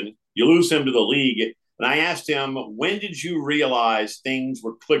Richardson. You lose him to the league. And I asked him, when did you realize things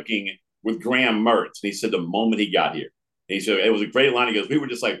were clicking with Graham Mertz? And he said, the moment he got here. And he said, it was a great line. He goes, we were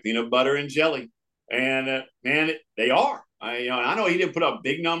just like peanut butter and jelly. And, man, they are. I know he didn't put up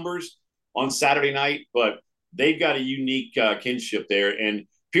big numbers on Saturday night, but they've got a unique kinship there. And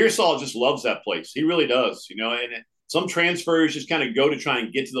Pearsall just loves that place. He really does, and some transfers just kind of go to try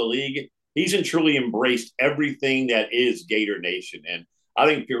and get to the league. He's truly embraced everything that is Gator Nation. And I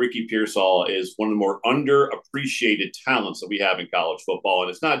think Ricky Pearsall is one of the more underappreciated talents that we have in college football. And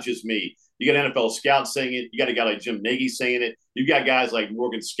it's not just me. You got NFL scouts saying it. You got a guy like Jim Nagy saying it. You got guys like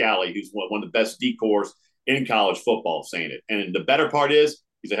Morgan Scally, who's one of the best decors in college football, saying it. And the better part is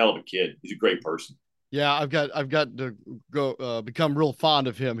he's a hell of a kid. He's a great person. Yeah, I've got to go become real fond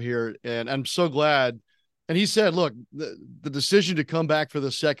of him here, and I'm so glad. And he said, look, the decision to come back for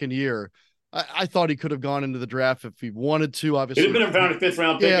the second year, I thought he could have gone into the draft if he wanted to. Obviously, he'd have been around a 5th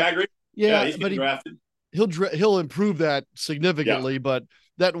round pick. Yeah, I agree. Yeah, he's getting drafted. He'll improve that significantly, but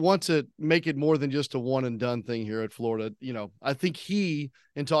that wants to make it more than just a one and done thing here at Florida. I think he,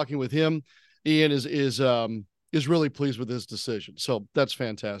 in talking with him, Ian is really pleased with his decision. So that's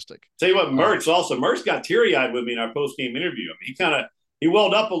fantastic. Tell you what, Mertz got teary-eyed with me in our post-game interview. I mean, he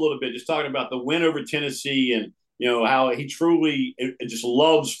welled up a little bit just talking about the win over Tennessee and, how he truly just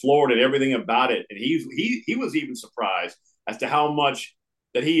loves Florida and everything about it. And he was even surprised as to how much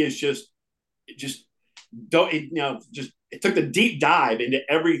that he is just it took the deep dive into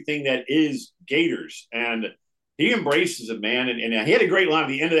everything that is Gators. And he embraces it, man. And he had a great line at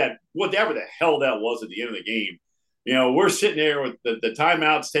the end of that, whatever the hell that was at the end of the game. We're sitting there with the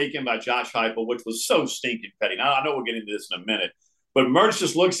timeouts taken by Josh Heupel, which was so stinking petty. Now, I know we'll get into this in a minute. But Mertz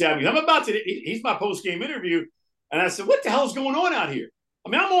just looks at me. He's my post-game interview. And I said, what the hell's going on out here? I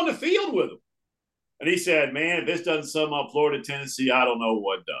mean, I'm on the field with him. And he said, man, if this doesn't sum up Florida, Tennessee, I don't know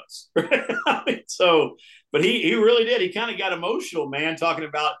what does. But he really did. He kind of got emotional, man, talking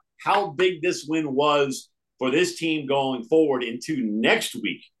about how big this win was for this team going forward into next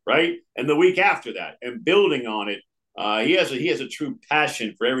week, right? And the week after that, and building on it. He has a true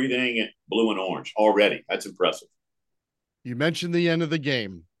passion for everything blue and orange already. That's impressive. You mentioned the end of the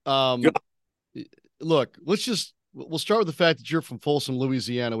game. Look, we'll start with the fact that you're from Folsom,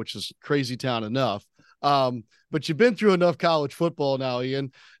 Louisiana, which is crazy town enough. But you've been through enough college football now,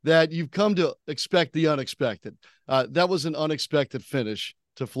 Ian, that you've come to expect the unexpected. That was an unexpected finish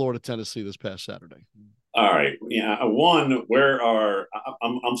to Florida, Tennessee this past Saturday. All right. Yeah. I'm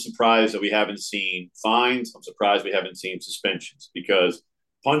surprised that we haven't seen fines. I'm surprised we haven't seen suspensions because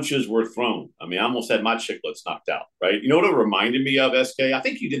punches were thrown. I mean, I almost had my chiclets knocked out, right? You know what it reminded me of, SK? I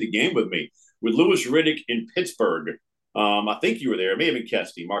think you did the game with me with Louis Riddick in Pittsburgh. I think you were there. It may have been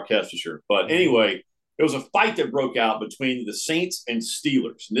Kesty, Mark Kestisher. But anyway, there was a fight that broke out between the Saints and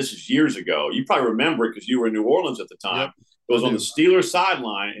Steelers. And this is years ago. You probably remember it because you were in New Orleans at the time. Yep. It was on the Steelers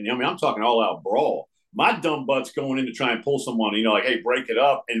sideline, and I mean, I'm talking all-out brawl. My dumb butt's going in to try and pull someone, like, hey, break it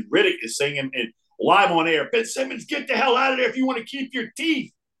up. And Riddick is singing and live on air, Fitzsimmons, get the hell out of there if you want to keep your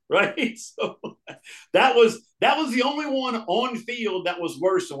teeth, right? So that was the only one on field that was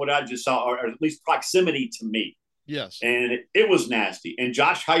worse than what I just saw, or at least proximity to me. Yes. And it was nasty. And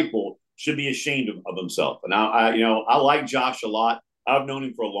Josh Heupel should be ashamed of himself. And I like Josh a lot. I've known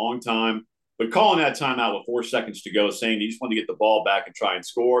him for a long time. But calling that timeout with 4 seconds to go, saying he just wanted to get the ball back and try and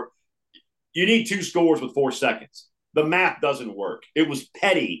score, you need 2 scores with 4 seconds. The math doesn't work. It was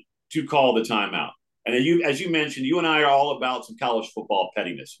petty to call the timeout. And as you mentioned, you and I are all about some college football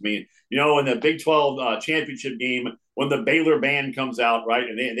pettiness. I mean, in the Big 12 championship game, when the Baylor band comes out, right,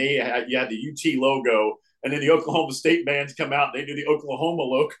 and you had the UT logo, and then the Oklahoma State bands come out, and they do the Oklahoma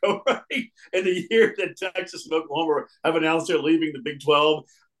logo, right? And the year that Texas and Oklahoma have announced they're leaving the Big 12,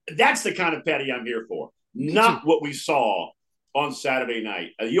 that's the kind of petty I'm here for. Not what we saw on Saturday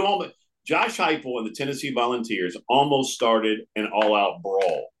night. Josh Heupel and the Tennessee Volunteers almost started an all-out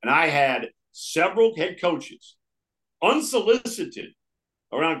brawl. And I had several head coaches, unsolicited,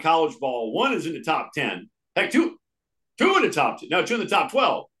 around college ball. One is in the top 10. Heck, two in the top 10. No, 2 in the top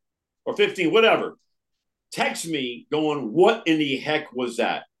 12 or 15, whatever. Text me going, what in the heck was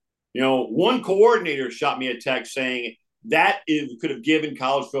that? One coordinator shot me a text saying that could have given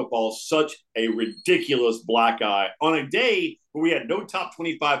college football such a ridiculous black eye on a day where we had no top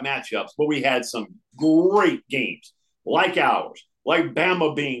 25 matchups, but we had some great games like ours, like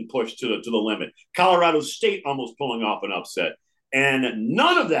Bama being pushed to the limit, Colorado State almost pulling off an upset. And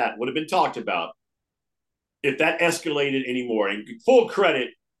none of that would have been talked about if that escalated anymore. And full credit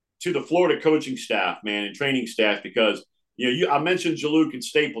to the Florida coaching staff, man, and training staff, because I mentioned Jaluk and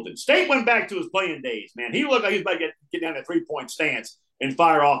Stapleton. State went back to his playing days, man. He looked like he was about to get down that 3-point stance and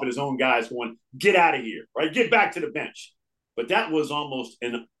fire off at his own guys going, get out of here, right? Get back to the bench. But that was almost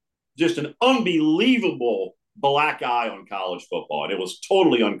just an unbelievable black eye on college football, and it was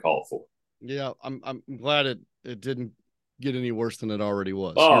totally uncalled for. Yeah, I'm glad it didn't get any worse than it already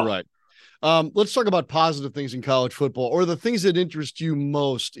was. Oh. You're right. Let's talk about positive things in college football, or the things that interest you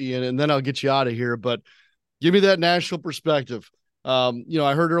most, Ian, and then I'll get you out of here. But give me that national perspective. I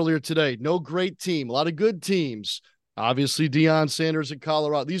heard earlier today, no great team, a lot of good teams. Obviously, Deion Sanders at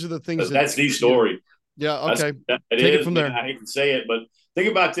Colorado. These are the things that's the story. Yeah, okay. Take it from there. I hate to say it, but think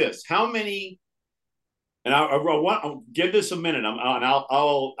about this. How many? And I'll give this a minute.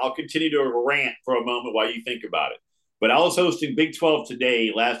 I'll continue to rant for a moment while you think about it. But I was hosting Big 12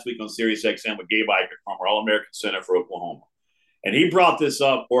 Today last week on SiriusXM with Gabe Eicher, former All-American center for Oklahoma. And he brought this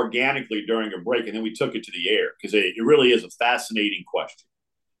up organically during a break, and then we took it to the air because it really is a fascinating question.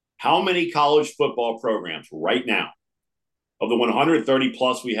 How many college football programs right now, of the 130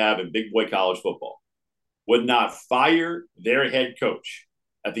 plus we have in big boy college football, would not fire their head coach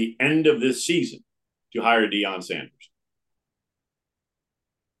at the end of this season to hire Deion Sanders?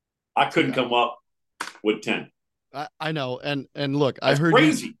 I couldn't come up with 10. I know. And look, That's I heard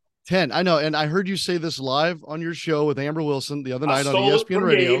crazy. you 10. I know. And I heard you say this live on your show with Amber Wilson the other night on ESPN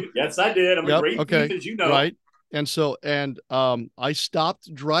Radio. Gabe. Yes, I did. I'm a great thief, as you know. Right. And so, I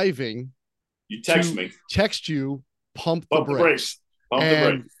stopped driving. You text me. Text you, pump the brakes. Pump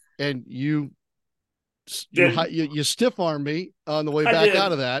the brakes. And you stiff armed me on the way back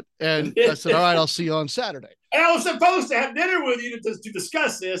out of that. And I said, all right, I'll see you on Saturday. And I was supposed to have dinner with you to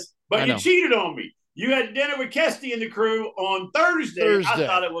discuss this, but you cheated on me. You had dinner with Kesty and the crew on Thursday. I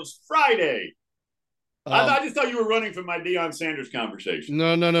thought it was Friday. I just thought you were running from my Deion Sanders conversation.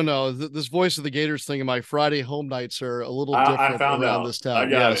 No. This Voice of the Gators thing and my Friday home nights are a little different around this town.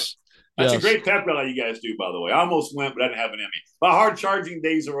 Yes. That's a great pep rally you guys do, by the way. I almost went, but I didn't have an Emmy. My hard charging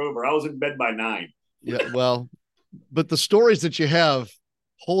days are over. I was in bed by 9. Yeah, well, but the stories that you have,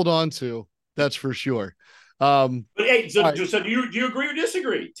 hold on to, that's for sure. But hey, so do you agree or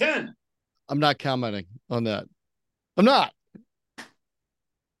disagree? 10. I'm not commenting on that. I'm not.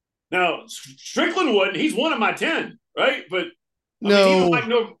 Now, Strickland wouldn't. He's one of my 10, right? But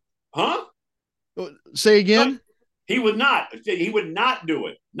huh? Say again? No, he would not. He would not do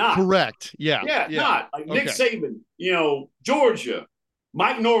it. Not. Correct. Yeah. Not. Like Nick Saban, Georgia,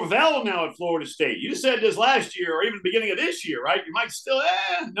 Mike Norvell now at Florida State. You said this last year or even the beginning of this year, right? You might still,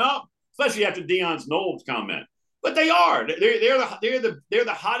 no. Especially after Deion's Knowles comment. But they are. They're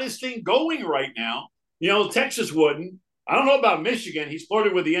the hottest thing going right now. Texas wouldn't. I don't know about Michigan. He's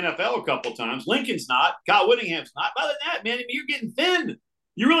flirted with the NFL a couple times. Lincoln's not. Kyle Whittingham's not. Other than that, man, you're getting thin.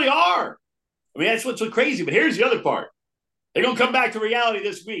 You really are. I mean, that's what's so crazy. But here's the other part. They're going to come back to reality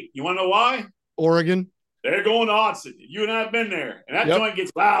this week. You want to know why? Oregon. They're going to Austin. You and I have been there. And that joint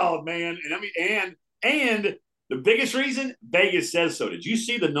gets loud, man. And I mean, and The biggest reason, Vegas says so. Did you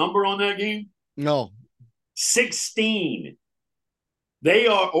see the number on that game? No. 16.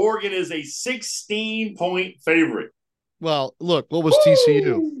 Oregon is a 16-point favorite. Well, look, what was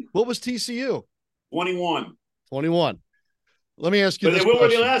TCU? What was TCU? 21. 21. Let me ask you this question. What were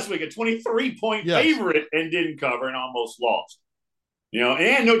they last week? A 23-point favorite and didn't cover and almost lost.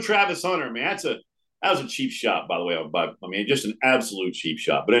 And no Travis Hunter. I mean, that was a cheap shot, by the way. I mean, just an absolute cheap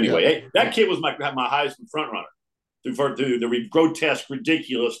shot. But anyway, hey, that kid was my Heisman front runner through the grotesque,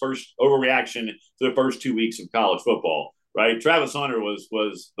 ridiculous first overreaction to the first 2 weeks of college football. Right? Travis Hunter was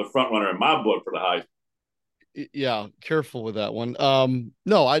the front runner in my book for the Heisman. Yeah, careful with that one.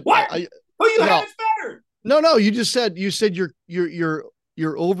 What? Who you have is better? No. You said your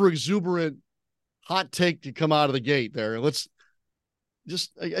over exuberant hot take to come out of the gate there. Let's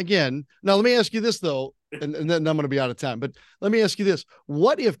just again. Now let me ask you this though, and then I'm going to be out of time. But let me ask you this: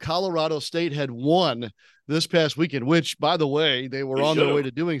 what if Colorado State had won this past weekend? Which, by the way, they were on their way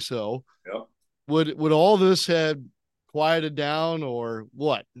to doing so. Yep. Would all this have quieted down or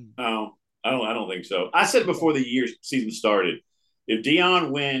what? No, I don't think so. I said before the season started, if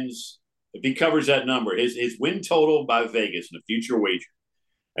Deion wins, if he covers that number, his win total by Vegas in a future wager,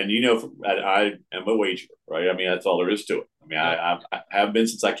 and I am a wagerer, right? I mean, that's all there is to it. I mean, I have been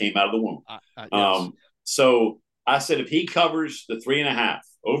since I came out of the womb. Yes. So I said if he covers the 3.5,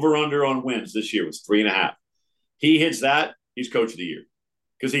 over under on wins this year was 3.5. He hits that, he's coach of the year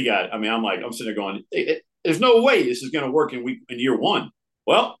because I'm sitting there going, there's no way this is going to work in year one.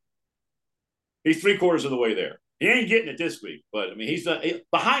 Well, he's 3/4 of the way there. He ain't getting it this week, but I mean, he's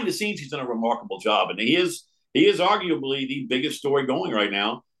behind the scenes. He's done a remarkable job, and he is arguably the biggest story going right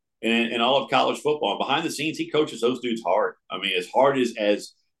now in all of college football. And behind the scenes, he coaches those dudes hard. I mean, as hard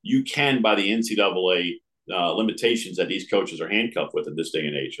as you can by the NCAA limitations that these coaches are handcuffed with in this day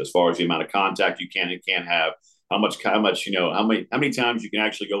and age, as far as the amount of contact you can and can't have, how many times you can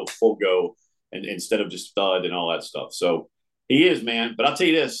actually go full go. And instead of just stud and all that stuff. So he is, man. But I'll tell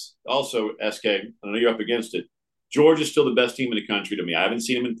you this also, SK, I know you're up against it. Georgia's still the best team in the country to me. I haven't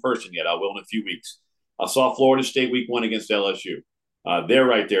seen them in person yet. I will in a few weeks. I saw Florida State week 1 against LSU. They're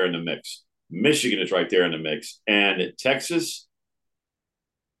right there in the mix. Michigan is right there in the mix. And Texas,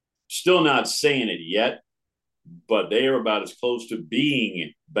 still not saying it yet, but they are about as close to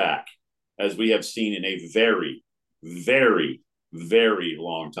being back as we have seen in a very, very, very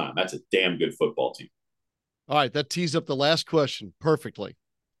long time. That's a damn good football team. All right, that tees up the last question perfectly.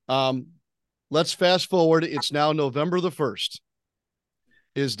 Let's fast forward. It's now November the 1st.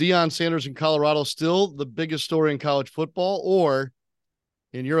 Is Deion Sanders in Colorado still the biggest story in college football, or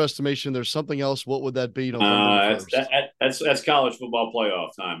in your estimation, there's something else? What would that be? November 1st? That's college football playoff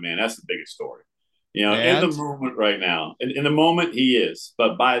time, man. That's the biggest story. In the moment right now, in the moment he is,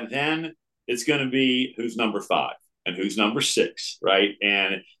 but by then it's going to be who's number 5. And who's number 6, right?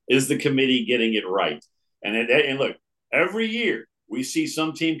 And is the committee getting it right? And look, every year we see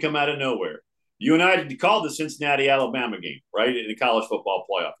some team come out of nowhere. You and I called the Cincinnati-Alabama game, right, in the college football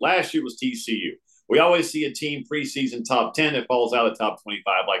playoff. Last year was TCU. We always see a team preseason top 10 that falls out of top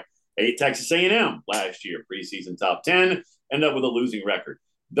 25, like Texas A&M last year, preseason top 10, end up with a losing record.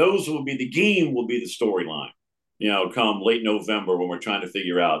 Those will be the storyline, come late November when we're trying to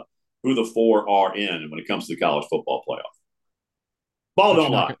figure out who the 4 are in when it comes to the college football playoff. Ball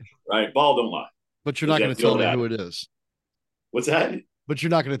don't lie, right? Ball don't lie. But you're not going to tell me who it is. What's that? But you're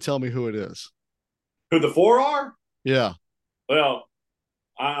not going to tell me who it is. Who the 4 are? Yeah. Well,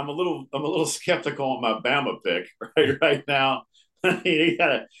 I'm a little skeptical on my Bama pick right now. They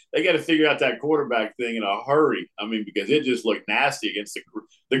got to figure out that quarterback thing in a hurry. I mean, because it just looked nasty against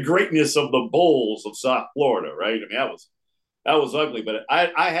the greatness of the Bulls of South Florida, right? I mean, that was ugly. But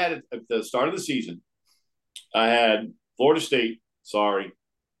I had it at the start of the season. I had Florida State. Sorry,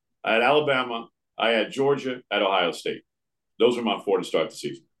 I had Alabama. I had Georgia. I had Ohio State. Those are my 4 to start the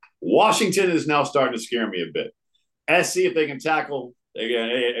season. Washington is now starting to scare me a bit. SC, if they can tackle,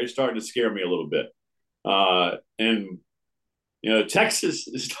 they're starting to scare me a little bit. And Texas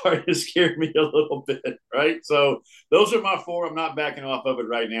is starting to scare me a little bit, right? So those are my 4. I'm not backing off of it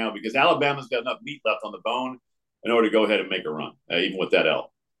right now because Alabama's got enough meat left on the bone in order to go ahead and make a run, even with that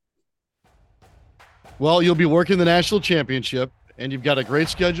L. Well, you'll be working the national championship, and you've got a great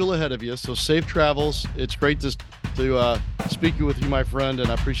schedule ahead of you, so safe travels. It's great to speak with you, my friend, and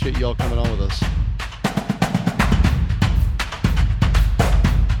I appreciate you all coming on with us.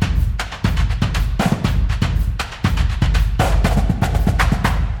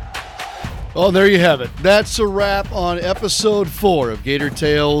 Well, there you have it. That's a wrap on episode 4 of Gator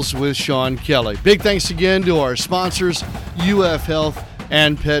Tales with Sean Kelly. Big thanks again to our sponsors, UF Health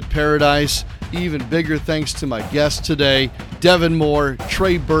and Pet Paradise. Even bigger thanks to my guests today, Devin Moore,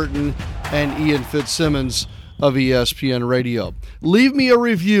 Trey Burton, and Ian Fitzsimmons of ESPN Radio. Leave me a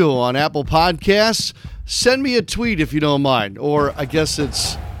review on Apple Podcasts. Send me a tweet if you don't mind, or I guess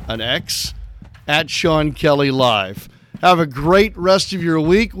it's an X, at Sean Kelly Live. Have a great rest of your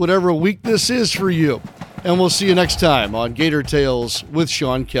week, whatever week this is for you. And we'll see you next time on Gator Tales with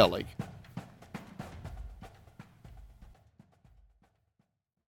Sean Kelly.